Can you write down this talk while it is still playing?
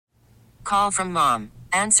call from mom.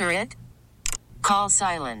 Answer it. Call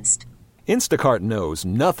silenced. Instacart knows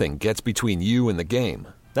nothing gets between you and the game.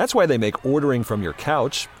 That's why they make ordering from your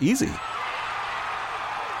couch easy.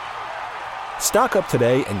 Stock up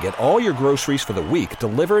today and get all your groceries for the week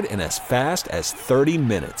delivered in as fast as 30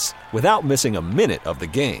 minutes without missing a minute of the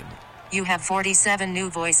game. You have 47 new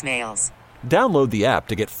voicemails. Download the app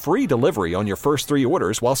to get free delivery on your first 3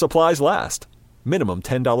 orders while supplies last. Minimum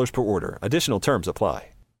 $10 per order. Additional terms apply.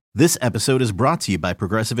 This episode is brought to you by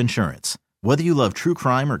Progressive Insurance. Whether you love true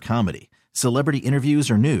crime or comedy, celebrity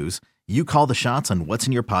interviews or news, you call the shots on what's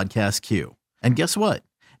in your podcast queue. And guess what?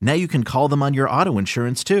 Now you can call them on your auto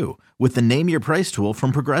insurance too with the Name Your Price tool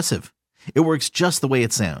from Progressive. It works just the way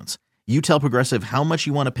it sounds. You tell Progressive how much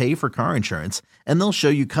you want to pay for car insurance, and they'll show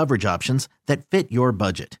you coverage options that fit your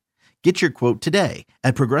budget. Get your quote today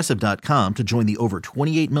at Progressive.com to join the over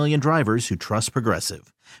 28 million drivers who trust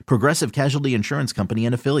Progressive. Progressive Casualty Insurance Company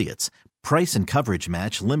and Affiliates. Price and coverage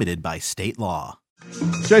match limited by state law.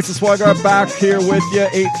 Jason Swigart back here with you,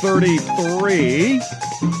 8:33.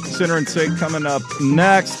 Center and Sig coming up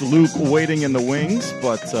next. Luke waiting in the wings,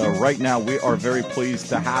 but right now we are very pleased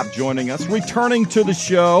to have joining us, returning to the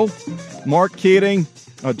show, Mark Keating,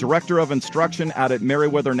 Director of Instruction out at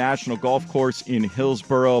Meriwether National Golf Course in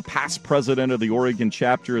Hillsborough, past president of the Oregon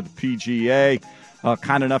chapter of the PGA.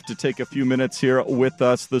 Kind enough to take a few minutes here with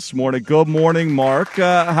us this morning. Good morning, Mark.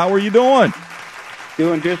 How are you doing?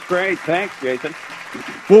 Doing just great. Thanks, Jason.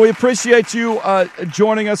 Well, we appreciate you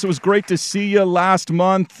joining us. It was great to see you last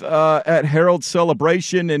month at Herald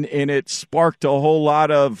Celebration, and it sparked a whole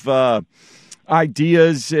lot of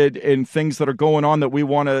ideas and things that are going on that we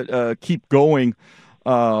want to keep going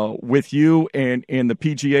with you and the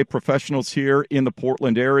PGA professionals here in the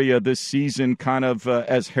Portland area this season, kind of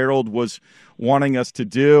as Harold was wanting us to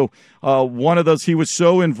do. One of those, he was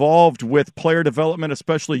so involved with player development,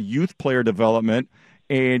 especially youth player development,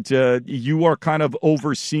 and you are kind of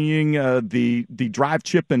overseeing the drive,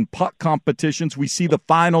 chip, and putt competitions. We see the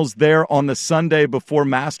finals there on the Sunday before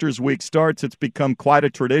Masters Week starts. It's become quite a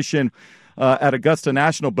tradition at Augusta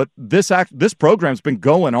National, but this program's been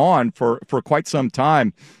going on for quite some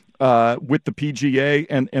time with the PGA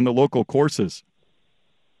and the local courses.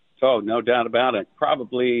 Oh, no doubt about it.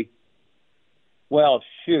 Probably,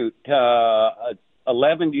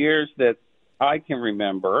 11 years that I can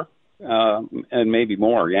remember, and maybe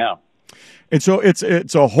more, yeah. And so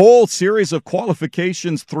it's a whole series of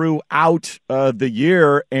qualifications throughout the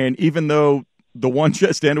year, and even though the one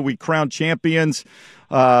just ended, we crowned champions.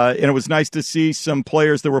 And it was nice to see some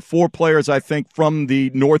players. There were 4 players, I think, from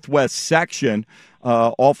the Northwest section,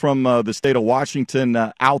 all from the state of Washington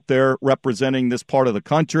out there representing this part of the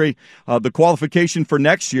country. The qualification for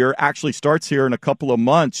next year actually starts here in a couple of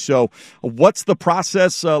months. So what's the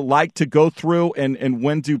process like to go through, and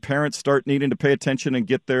when do parents start needing to pay attention and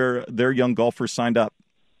get their young golfers signed up?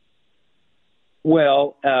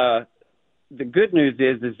 Well, the good news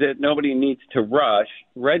is that nobody needs to rush.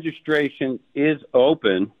 Registration is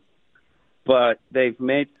open, but they've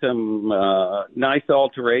made some nice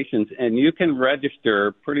alterations, and you can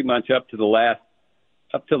register pretty much up to the last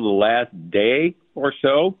day or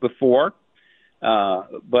so before.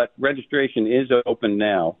 But registration is open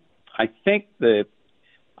now. I think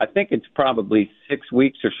it's probably 6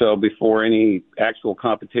 weeks or so before any actual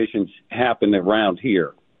competitions happen around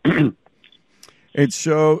here. And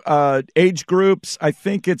so age groups, I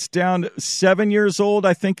think it's down to 7 years old,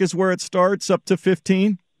 I think is where it starts, up to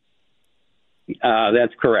 15?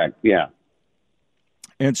 That's correct, yeah.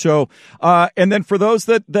 And so, and then for those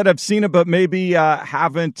that have seen it but maybe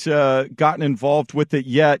haven't gotten involved with it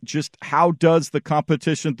yet, just how does the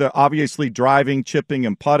competition, obviously driving, chipping,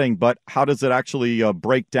 and putting, but how does it actually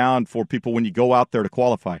break down for people when you go out there to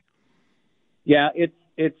qualify? Yeah, it's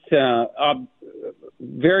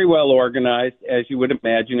very well organized, as you would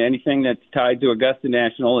imagine. Anything that's tied to Augusta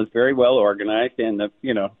National is very well organized, and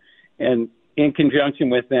and in conjunction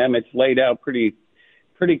with them, it's laid out pretty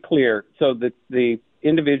clear, so that the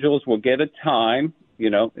individuals will get a time.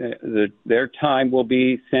 Their time will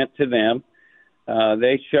be sent to them.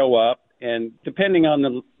 They show up, and depending on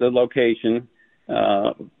the location,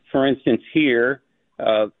 for instance, here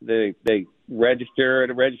they register at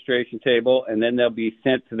a registration table, and then they'll be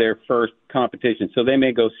sent to their first competition. So they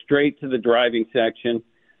may go straight to the driving section.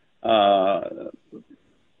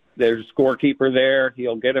 There's a scorekeeper there.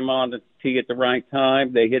 He'll get them on the tee at the right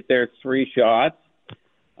time. They hit their 3 shots,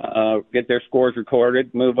 get their scores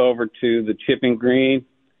recorded, move over to the chipping green,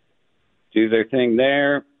 do their thing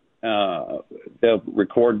there. They'll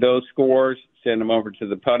record those scores, send them over to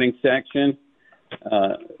the putting section,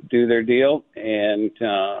 do their deal, and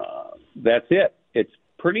that's it. It's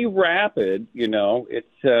pretty rapid.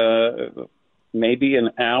 It's maybe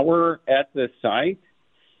an hour at the site.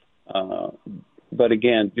 But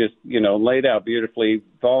again, just, laid out beautifully,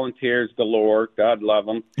 volunteers galore, God love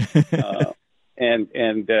them.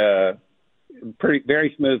 And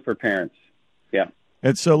very smooth for parents. Yeah.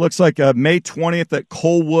 And so it looks like May 20th at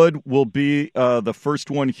Colwood will be the first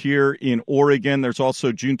one here in Oregon. There's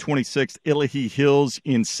also June 26th, Illahee Hills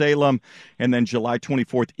in Salem, and then July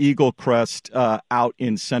 24th, Eagle Crest out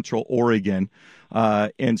in Central Oregon.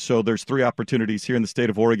 And so there's 3 opportunities here in the state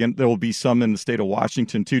of Oregon. There will be some in the state of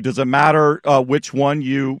Washington, too. Does it matter which one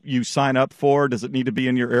you sign up for? Does it need to be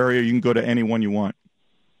in your area? You can go to any one you want.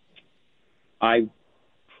 I'm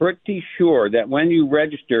pretty sure that when you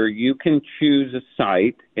register, you can choose a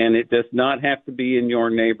site, and it does not have to be in your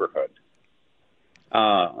neighborhood.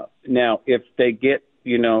 Now, if they get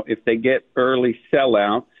early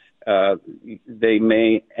sellouts, they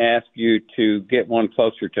may ask you to get one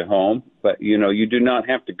closer to home, but you do not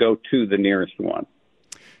have to go to the nearest one.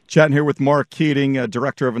 Chatting here with Mark Keating,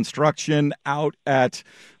 Director of Instruction out at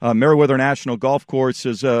Meriwether National Golf Course,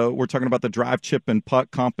 as we're talking about the drive, chip, and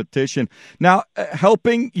putt competition. Now,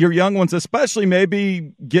 helping your young ones, especially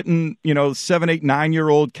maybe getting, 7, 8,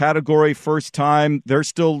 9-year-old category first time, they're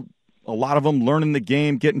still, a lot of them learning the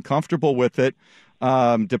game, getting comfortable with it,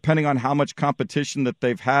 depending on how much competition that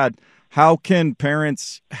they've had. How can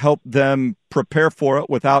parents help them prepare for it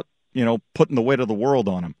without, putting the weight of the world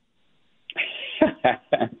on them?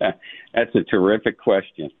 That's a terrific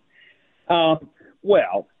question.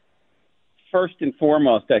 Well, first and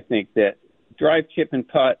foremost, I think that drive, chip, and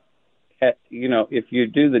putt, if you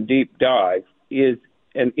do the deep dive, is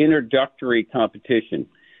an introductory competition.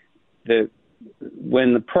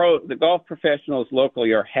 When the golf professionals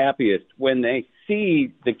locally are happiest when they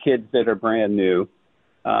see the kids that are brand new,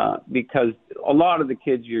 because a lot of the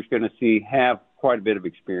kids you're going to see have quite a bit of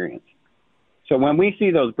experience. So when we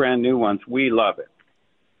see those brand new ones, we love it.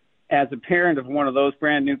 As a parent of one of those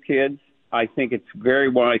brand new kids, I think it's very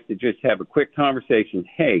wise to just have a quick conversation.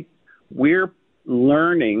 Hey, we're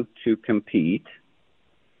learning to compete.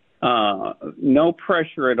 No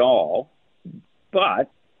pressure at all, but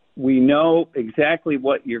we know exactly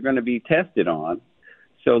what you're going to be tested on.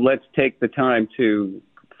 So let's take the time to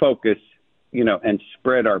focus, and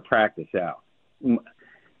spread our practice out.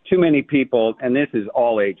 Too many people, and this is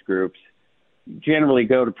all age groups, generally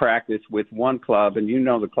go to practice with one club, and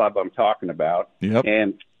the club I'm talking about. Yep.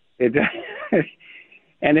 And it,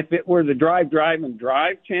 and if it were the drive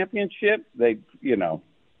championship, it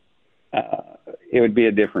would be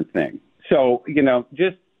a different thing. So,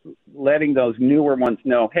 just letting those newer ones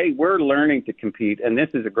know, hey, we're learning to compete, and this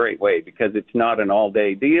is a great way because it's not an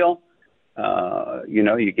all-day deal.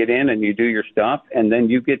 You get in and you do your stuff, and then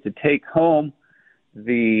you get to take home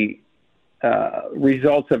the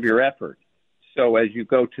results of your effort. So as you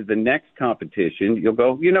go to the next competition, you'll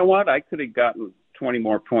go, you know what, I could have gotten 20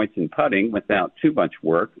 more points in putting without too much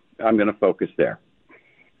work. I'm going to focus there.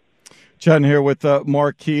 Chatting here with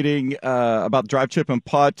Mark Keating about drive, chip, and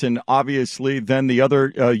putt, and obviously then the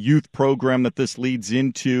other youth program that this leads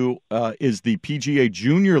into is the PGA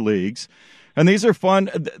Junior Leagues. And these are fun.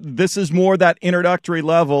 This is more that introductory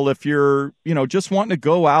level. If you're, just wanting to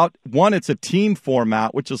go out, one, it's a team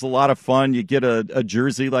format, which is a lot of fun. You get a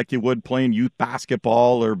jersey like you would playing youth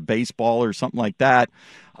basketball or baseball or something like that.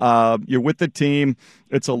 You're with the team.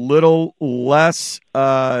 It's a little less,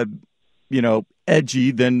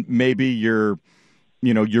 edgy than maybe your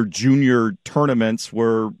junior tournaments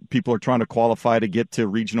where people are trying to qualify to get to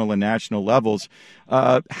regional and national levels.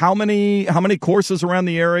 How many courses around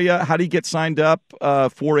the area? How do you get signed up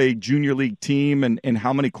for a junior league team, and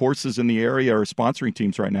how many courses in the area are sponsoring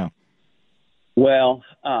teams right now? Well,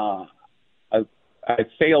 I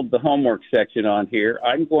failed the homework section on here.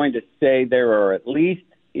 I'm going to say there are at least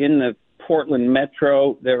in the Portland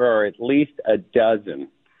metro, there are at least a dozen.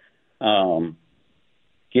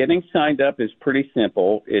 Getting signed up is pretty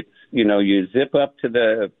simple. It's, you zip up to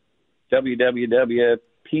the www.pga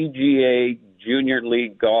Junior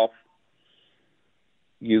League Golf.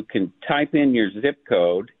 You can type in your zip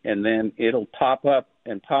code, and then it'll pop up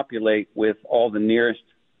and populate with all the nearest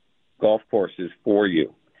golf courses for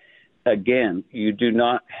you. Again, you do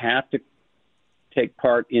not have to take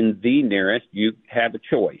part in the nearest. You have a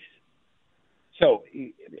choice. So,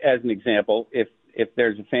 as an example, if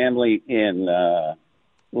there's a family in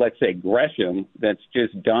let's say Gresham, that's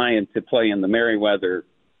just dying to play in the Meriwether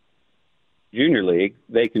Junior League,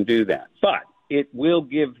 they can do that. But it will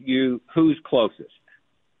give you who's closest.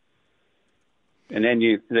 And then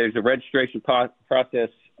there's a registration process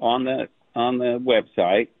on the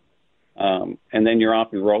website, and then you're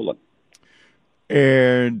off and rolling.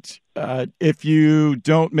 And if you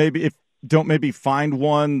don't maybe find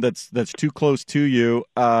one that's too close to you,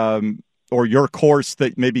 or your course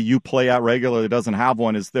that maybe you play at regularly doesn't have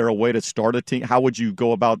one, is there a way to start a team? How would you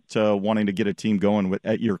go about wanting to get a team going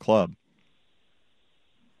at your club?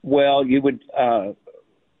 Well, you would.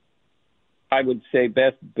 I would say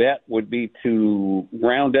best bet would be to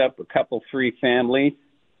round up a couple, 3 families,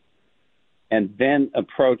 and then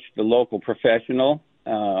approach the local professional.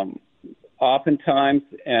 Oftentimes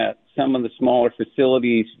at some of the smaller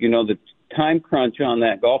facilities, the time crunch on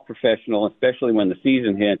that golf professional, especially when the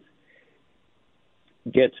season hits,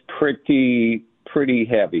 gets pretty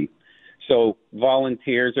heavy. So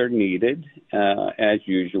volunteers are needed, as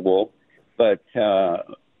usual, but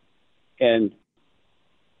and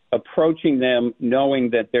approaching them knowing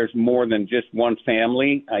that there's more than just one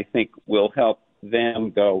family, I think will help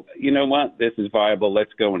them go, you know what, this is viable,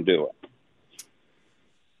 let's go and do it.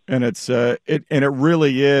 And it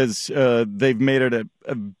really is. They've made it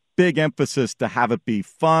a big emphasis to have it be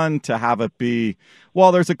fun, to have it be,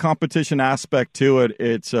 while there's a competition aspect to it,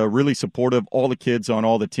 it's really supportive, all the kids on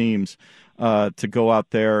all the teams, to go out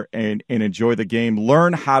there and enjoy the game,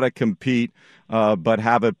 learn how to compete, but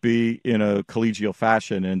have it be in a collegial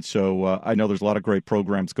fashion. And so I know there's a lot of great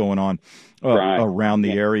programs going on around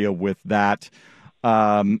the area with that.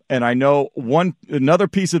 And I know another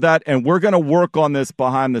piece of that, and we're going to work on this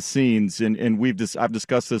behind the scenes, and I've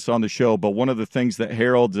discussed this on the show, but one of the things that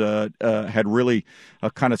Harold had really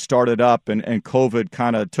kind of started up, and COVID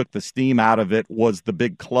kind of took the steam out of it, was the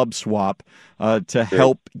big club swap to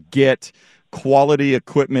help get quality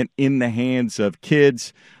equipment in the hands of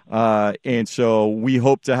kids. And so we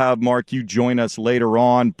hope to have, Mark, you join us later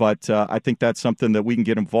on, but I think that's something that we can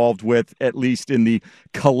get involved with, at least in the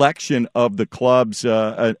collection of the clubs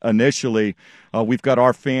initially. We've got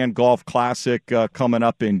our Fan Golf Classic coming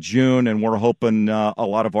up in June, and we're hoping a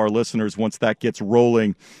lot of our listeners, once that gets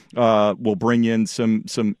rolling, will bring in some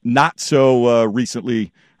not so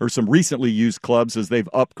recently, or some recently used clubs as they've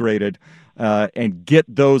upgraded, and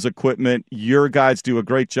get those equipment. Your guys do a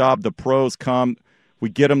great job. The pros come. We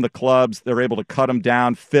get them the clubs. They're able to cut them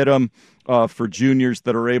down, fit them for juniors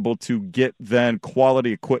that are able to get then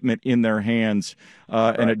quality equipment in their hands,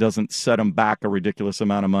 and it doesn't set them back a ridiculous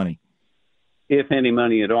amount of money. If any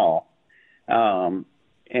money at all. And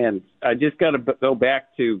I just got to go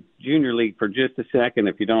back to Junior League for just a second,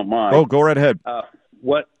 if you don't mind. Oh, go right ahead.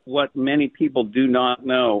 What many people do not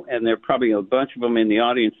know, and there are probably a bunch of them in the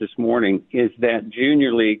audience this morning, is that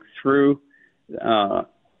Junior League through the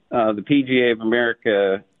PGA of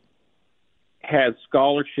America has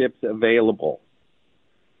scholarships available.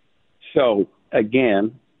 So,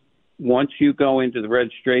 again, once you go into the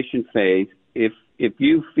registration phase, if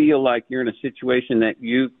you feel like you're in a situation that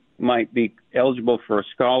you might be eligible for a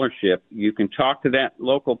scholarship, you can talk to that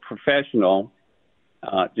local professional,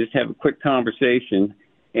 just have a quick conversation,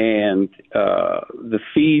 and the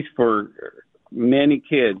fees for many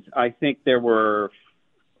kids, I think there were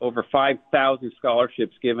over 5,000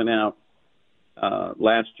 scholarships given out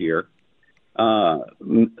last year,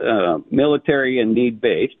 military and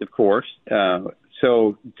need-based, of course.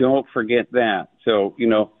 So don't forget that. So,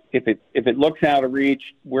 if it looks out of reach,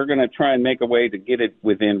 we're going to try and make a way to get it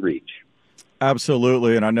within reach.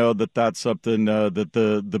 Absolutely, and I know that that's something that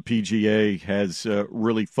the PGA has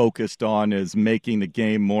really focused on, is making the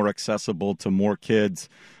game more accessible to more kids.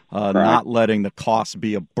 Not letting the cost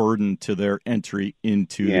be a burden to their entry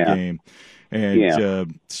into the game.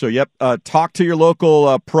 And talk to your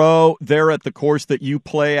local pro there at the course that you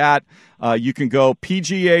play at. You can go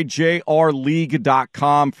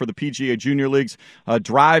PGAJRLeague.com for the PGA Junior Leagues,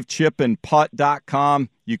 DriveChipandPutt.com.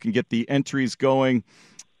 You can get the entries going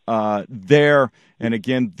there. And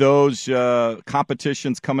again, those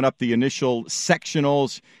competitions coming up, the initial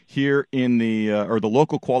sectionals here in the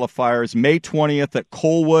local qualifiers, May 20th at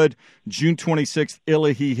Colwood, June 26th,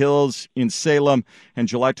 Illahee Hills in Salem, and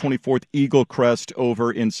July 24th, Eagle Crest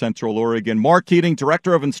over in Central Oregon. Mark Keating,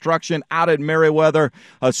 Director of Instruction out at Meriwether.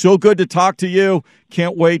 So good to talk to you.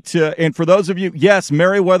 Can't wait to, and for those of you, yes,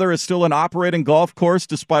 Meriwether is still an operating golf course,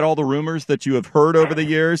 despite all the rumors that you have heard over the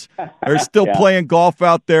years. They're still playing golf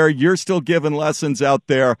out there. You're still giving lessons out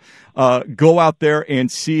there. Go out there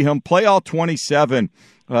and see him play all 27.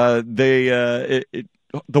 The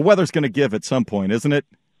weather's going to give at some point, isn't it?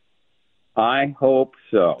 I hope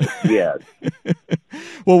so, yes.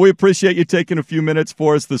 Well, we appreciate you taking a few minutes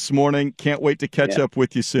for us this morning. Can't wait to catch up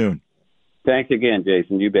with you soon. Thanks again,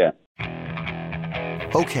 Jason. You bet.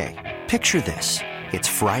 Okay, picture this. It's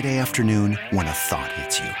Friday afternoon when a thought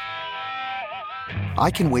hits you. I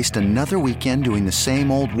can waste another weekend doing the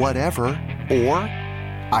same old whatever, or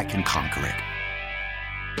I can conquer it.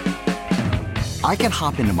 I can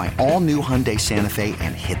hop into my all-new Hyundai Santa Fe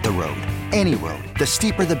and hit the road. Any road. The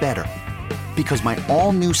steeper, the better. Because my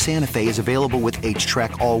all-new Santa Fe is available with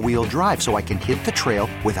H-Track all-wheel drive, so I can hit the trail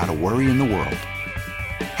without a worry in the world.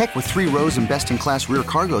 Heck, with 3 rows and best-in-class rear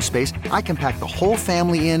cargo space, I can pack the whole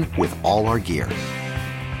family in with all our gear.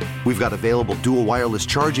 We've got available dual wireless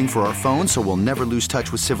charging for our phones, so we'll never lose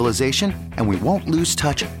touch with civilization, and we won't lose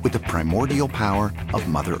touch with the primordial power of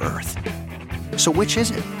Mother Earth. So which is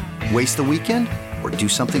it? Waste the weekend or do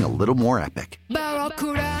something a little more epic?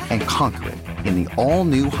 And conquer it in the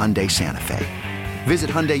all-new Hyundai Santa Fe.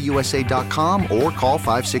 Visit HyundaiUSA.com or call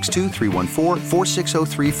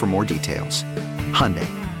 562-314-4603 for more details. Hyundai,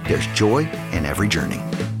 there's joy in every journey.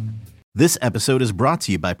 This episode is brought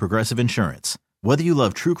to you by Progressive Insurance. Whether you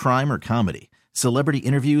love true crime or comedy, celebrity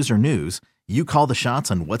interviews or news, you call the shots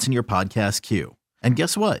on what's in your podcast queue. And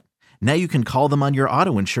guess what? Now you can call them on your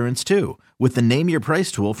auto insurance too with the Name Your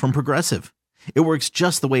Price tool from Progressive. It works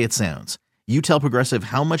just the way it sounds. You tell Progressive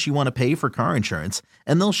how much you want to pay for car insurance,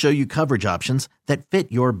 and they'll show you coverage options that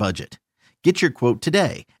fit your budget. Get your quote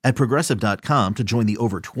today at Progressive.com to join the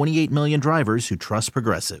over 28 million drivers who trust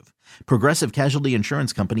Progressive. Progressive Casualty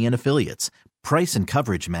Insurance Company and Affiliates. Price and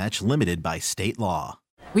coverage match limited by state law.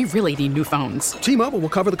 We really need new phones. T-Mobile will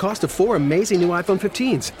cover the cost of 4 amazing new iPhone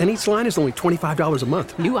 15s, and each line is only $25 a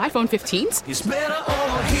month. New iPhone 15s? It's better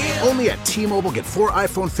over here. Only at T-Mobile, get 4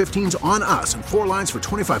 iPhone 15s on us and 4 lines for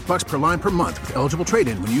 $25 per line per month with eligible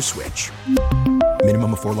trade-in when you switch.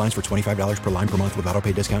 Minimum of 4 lines for $25 per line per month with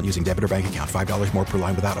autopay discount using debit or bank account. $5 more per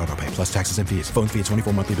line without autopay, plus taxes and fees. Phone fee at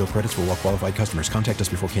 24 monthly bill credits for well-qualified customers. Contact us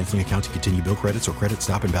before canceling account to continue bill credits or credit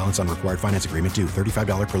stop and balance on required finance agreement due.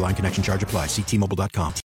 $35 per line connection charge applies. See T-Mobile.com.